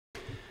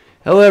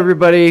Hello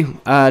everybody,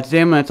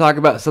 today I'm going to talk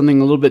about something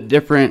a little bit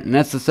different, and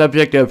that's the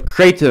subject of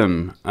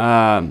Kratom.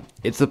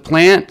 It's a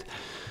plant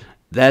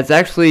that's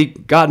actually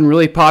gotten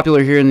really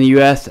popular here in the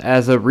US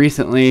as of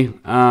recently.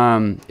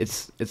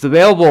 It's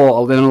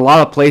available in a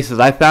lot of places.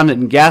 I found it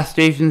in gas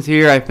stations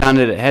here, I found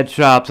it at head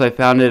shops, I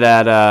found it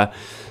at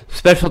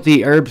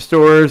specialty herb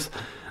stores.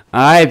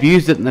 I have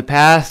used it in the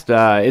past.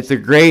 It's a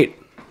great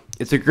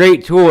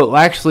tool. It will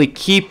actually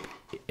keep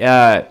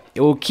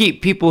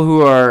people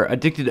who are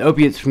addicted to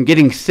opiates from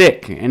getting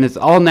sick, and it's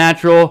all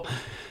natural.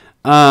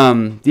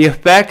 The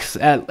effects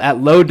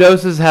at low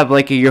doses have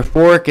like a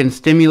euphoric and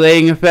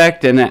stimulating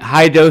effect, and at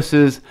high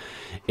doses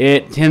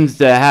it tends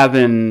to have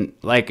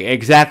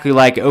exactly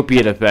like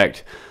opiate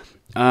effect.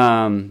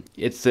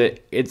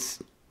 It's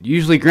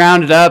usually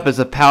grounded up as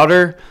a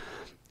powder.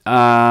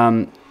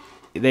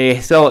 They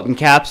sell it in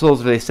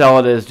capsules, or they sell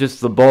it as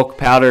just the bulk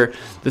powder.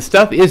 The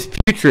stuff is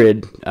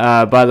putrid,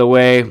 by the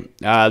way.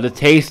 The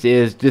taste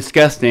is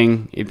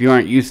disgusting if you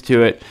aren't used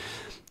to it.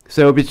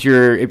 So if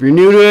you're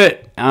new to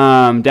it,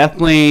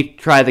 definitely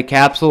try the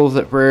capsules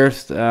at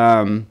first.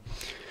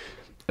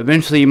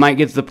 Eventually you might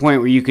get to the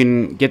point where you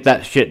can get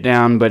that shit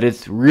down, but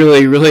it's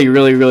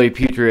really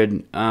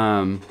putrid.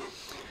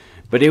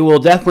 But it will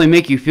definitely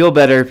make you feel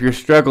better if you're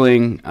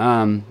struggling.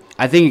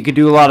 I think it could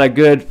do a lot of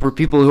good for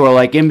people who are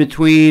like in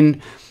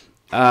between.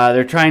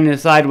 They're trying to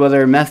decide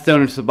whether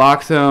methadone or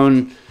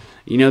Suboxone.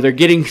 You know, they're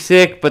getting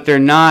sick, but they're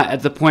not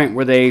at the point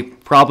where they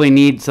probably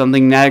need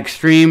something that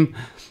extreme,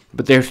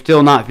 but they're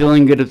still not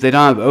feeling good if they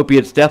don't have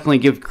opiates. Definitely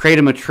give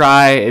Kratom a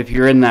try if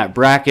you're in that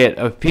bracket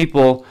of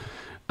people.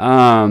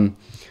 It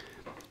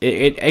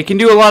can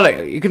do a lot of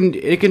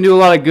it can do a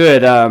lot of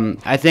good.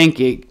 I think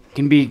it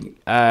can be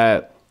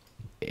a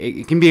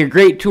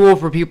great tool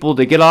for people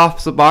to get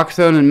off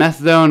Suboxone and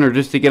methadone, or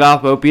just to get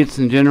off opiates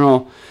in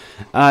general.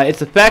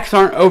 Its effects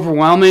aren't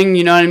overwhelming,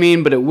 you know what I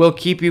mean, but it will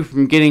keep you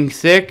from getting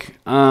sick.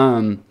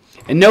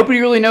 And nobody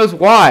really knows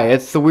why.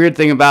 It's the weird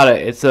thing about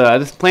it.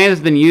 This plant has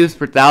been used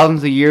for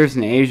thousands of years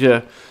in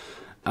Asia.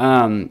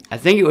 I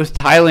think it was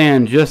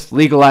Thailand just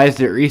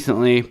legalized it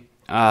recently,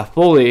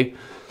 fully.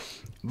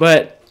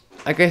 But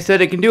like I said,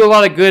 it can do a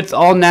lot of good. It's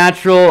all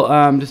natural.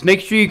 Just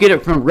make sure you get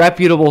it from a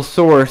reputable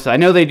source. I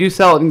know they do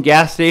sell it in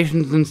gas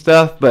stations and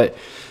stuff, but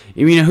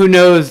I mean, who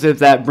knows if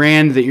that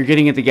brand that you're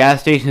getting at the gas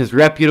station is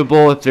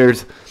reputable, if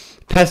there's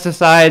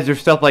pesticides or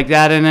stuff like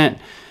that in it.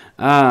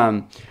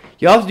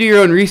 You also do your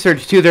own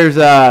research too.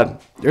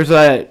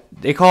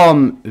 They call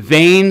them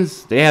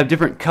veins. They have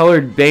different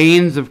colored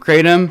veins of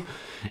Kratom,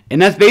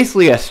 and that's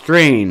basically a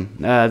strain.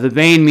 The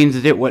vein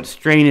means what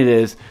strain it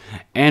is.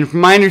 And from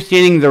my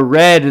understanding, the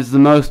red is the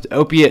most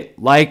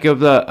opiate-like of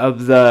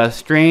the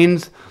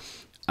strains,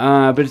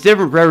 but it's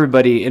different for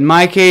everybody. In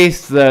my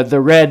case,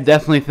 the red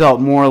definitely felt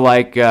more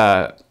like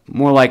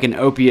an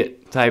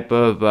opiate type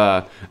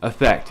of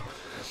effect.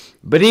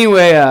 But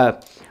anyway, I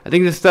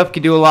think this stuff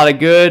can do a lot of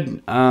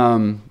good.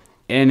 And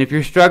if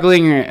you're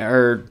struggling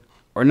or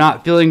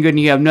not feeling good and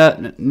you have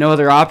no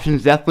other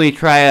options, definitely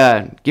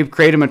give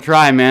Kratom a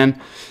try, man.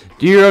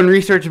 Do your own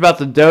research about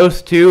the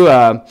dose too.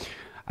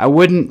 I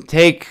wouldn't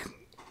take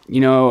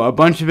a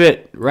bunch of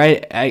it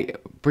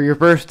for your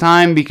first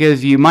time,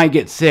 because you might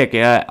get sick.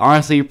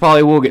 Honestly, you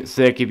probably will get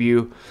sick if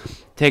you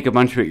take a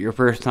bunch of it your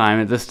first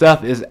time. The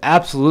stuff is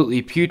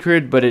absolutely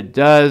putrid, but it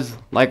does,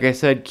 like I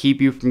said,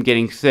 keep you from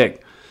getting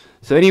sick.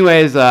 So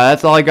anyways,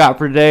 that's all I got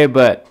for today,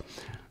 but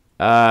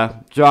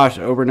Josh,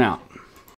 over and out.